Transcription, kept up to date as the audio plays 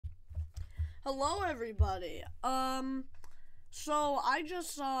Hello, everybody. So I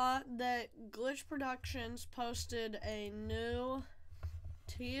just saw that Glitch Productions posted a new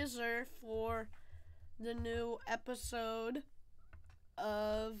teaser for the new episode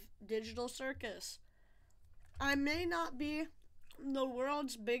of Digital Circus. I may not be the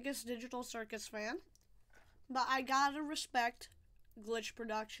world's biggest Digital Circus fan, but I gotta respect Glitch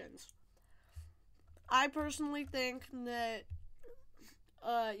Productions. I personally think that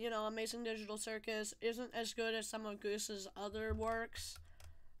Amazing Digital Circus isn't as good as some of Goose's other works.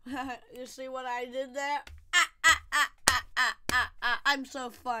 You see what I did there? I'm so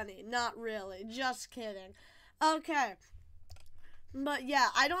funny. Not really. Just kidding. Okay. But yeah,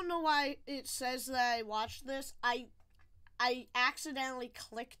 I don't know why it says that I watched this. I accidentally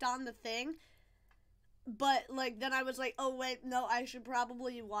clicked on the thing. But, then I was like, oh, wait, no, I should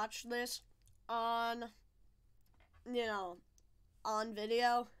probably watch this on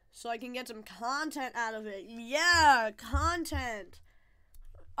video, so I can get some content out of it. Yeah, content.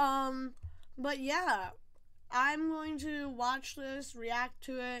 But yeah, I'm going to watch this, react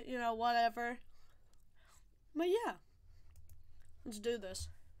to it, whatever. But yeah, let's do this.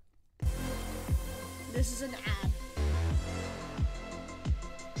 This is an ad.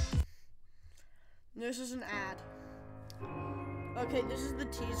 This is an ad. Okay, this is the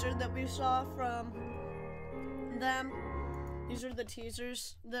teaser that we saw from them. These are the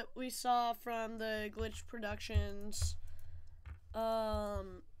teasers that we saw from the Glitch Productions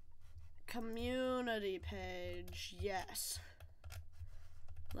community page. Yes.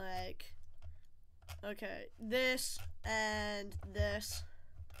 Okay, this and this.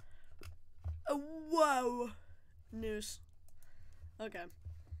 Oh, whoa. News. Okay.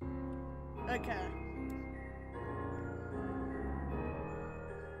 Okay.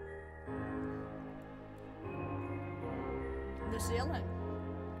 The ceiling.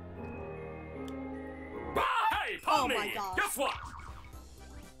 Hey, Pony! Oh my God. Guess what?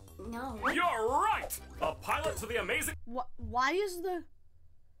 No. You're right! A pilot to the amazing... Why is the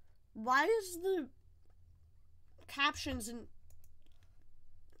captions in...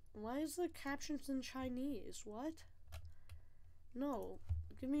 Why is the captions in Chinese? What? No.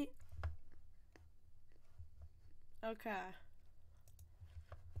 Give me... Okay.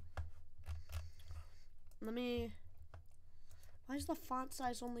 Let me... Why is the font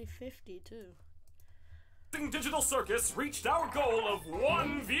size only 50, too? Digital Circus reached our goal of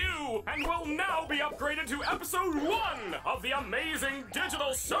 1 view and will now be upgraded to episode 1 of the Amazing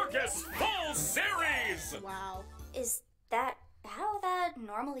Digital Circus full series! Wow. Is that how that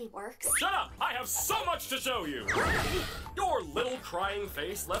normally works? Shut up! I have so much to show you! Your little crying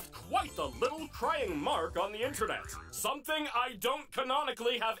face left quite the little crying mark on the internet. Something I don't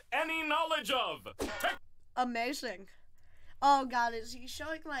canonically have any knowledge of. Amazing. Oh God, is he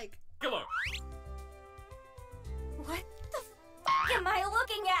showing Take a look. What the f am I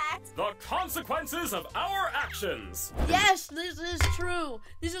looking at? The consequences of our actions. Yes, this is true.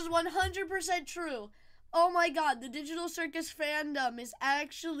 This is 100% true. Oh my God, the Digital Circus fandom is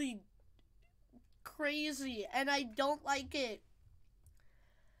actually crazy, and I don't like it.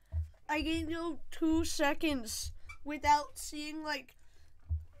 I can go 2 seconds without seeing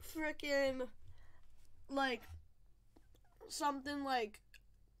frickin' something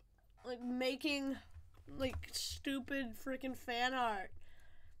making stupid freaking fan art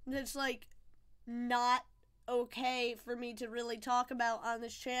that's not okay for me to really talk about on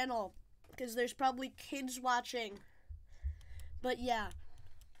this channel because there's probably kids watching. But yeah,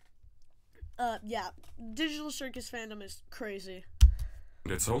 Digital Circus fandom is crazy.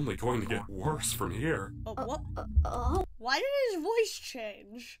 It's only going to get worse from here. Oh, what? Oh. Why did his voice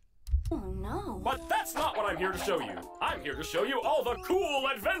change? Oh no. But that's not what I'm here to show you. I'm here to show you all the cool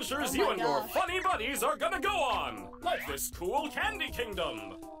adventures you and your funny buddies are gonna go on. Like this cool Candy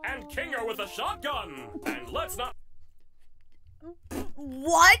Kingdom. And Kinger with a shotgun. And let's not...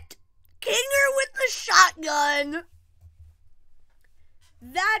 What? Kinger with the shotgun?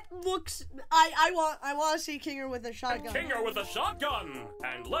 That looks... I want to see Kinger with a shotgun. Kinger with a shotgun.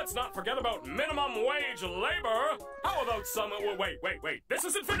 And let's not forget about minimum wage labor. How about some... Wait. This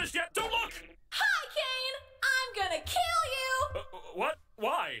isn't finished yet. Don't look! Hi, Kane! I'm gonna kill you! What?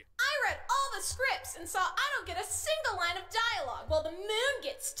 Why? I read all the scripts and saw I don't get a single line of dialogue, while the moon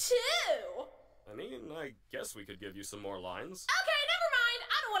gets 2! I mean, I guess we could give you some more lines. Okay, never mind.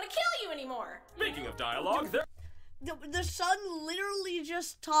 I don't want to kill you anymore. Speaking of dialogue, there... The son literally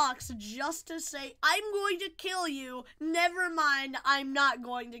just talks just to say, I'm going to kill you. Never mind, I'm not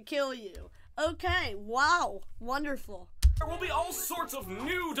going to kill you. Okay, wow. Wonderful. There will be all sorts of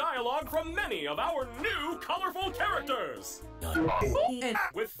new dialogue from many of our new colorful characters.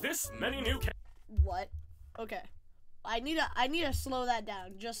 With this many new What? Okay. I need to slow that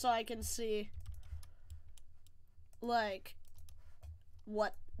down just so I can see like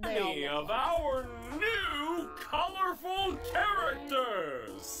what they all many look of like. our new colorful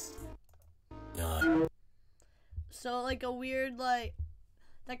characters. So like a weird like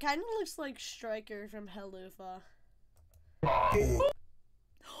that kind of looks like Striker from Helluva. I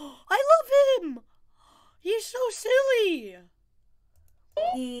love him. He's so silly.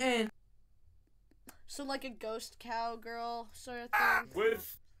 So like a ghost cowgirl sort of thing.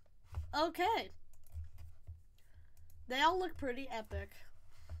 With Okay. They all look pretty epic.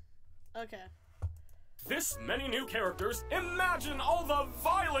 Okay. this many new characters, imagine all the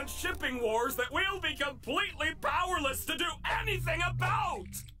violent shipping wars that we'll be completely powerless to do anything about!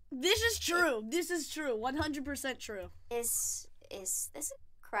 This is true. This is true. 100% true. Is this a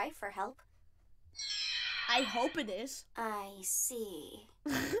cry for help? I hope it is. I see.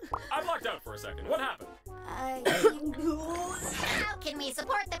 I blacked out for a second. What happened? How can we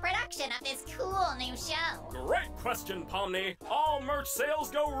support the production of this cool new show? Great question, Pomni. All merch sales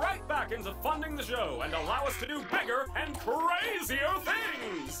go right back into funding the show and allow us to do bigger and crazier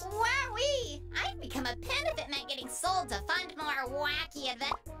things! Wowee! I'd become a pin if it meant getting sold to fund more wacky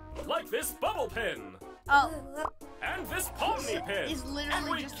events. Like this bubble pin! Oh, And this Pomni pin! It's literally And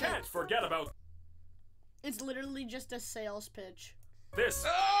we just can't forget about it's literally just a sales pitch. this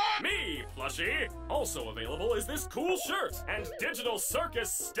me plushie. Also available is this cool shirt and Digital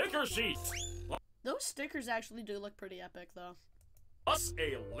Circus sticker sheet. Those stickers actually do look pretty epic, though. Plus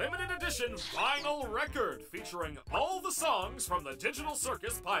a limited edition vinyl record featuring all the songs from the Digital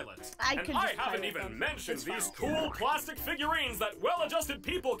Circus pilot. I And could I just haven't pirate even them. mentioned It's these fine. cool plastic figurines that well-adjusted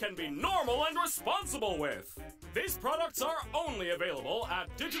people can be normal and responsible with. These products are only available at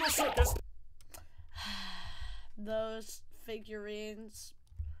Digital Circus. Those figurines,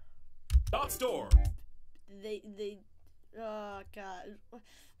 Store. oh god.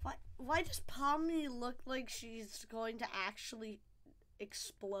 Why does Pomni look like she's going to actually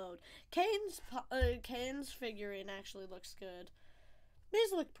explode? Kane's figurine actually looks good.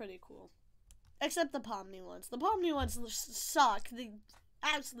 These look pretty cool. Except the Pomni ones. The Pomni ones suck. The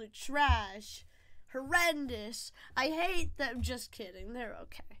absolute trash. Horrendous. I hate them. Just kidding. They're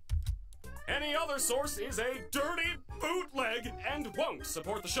okay. Any other source is a dirty bootleg and won't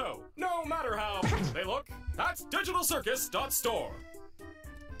support the show, no matter how they look. That's digitalcircus.store.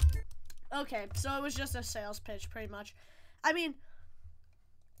 Okay, so it was just a sales pitch, pretty much. I mean,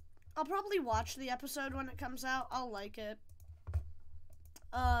 I'll probably watch the episode when it comes out. I'll like it.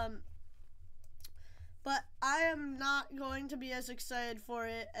 But I am not going to be as excited for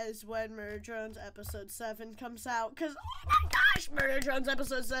it as when Murder Drones Episode 7 comes out. Because, oh my gosh, Murder Drones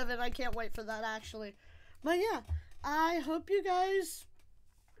Episode 7. I can't wait for that, actually. But yeah, I hope you guys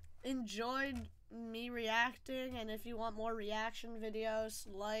enjoyed me reacting. And if you want more reaction videos,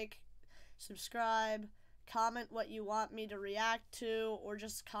 like, subscribe, comment what you want me to react to. Or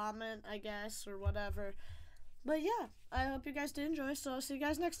just comment, I guess, or whatever. But yeah, I hope you guys did enjoy. So I'll see you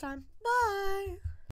guys next time. Bye!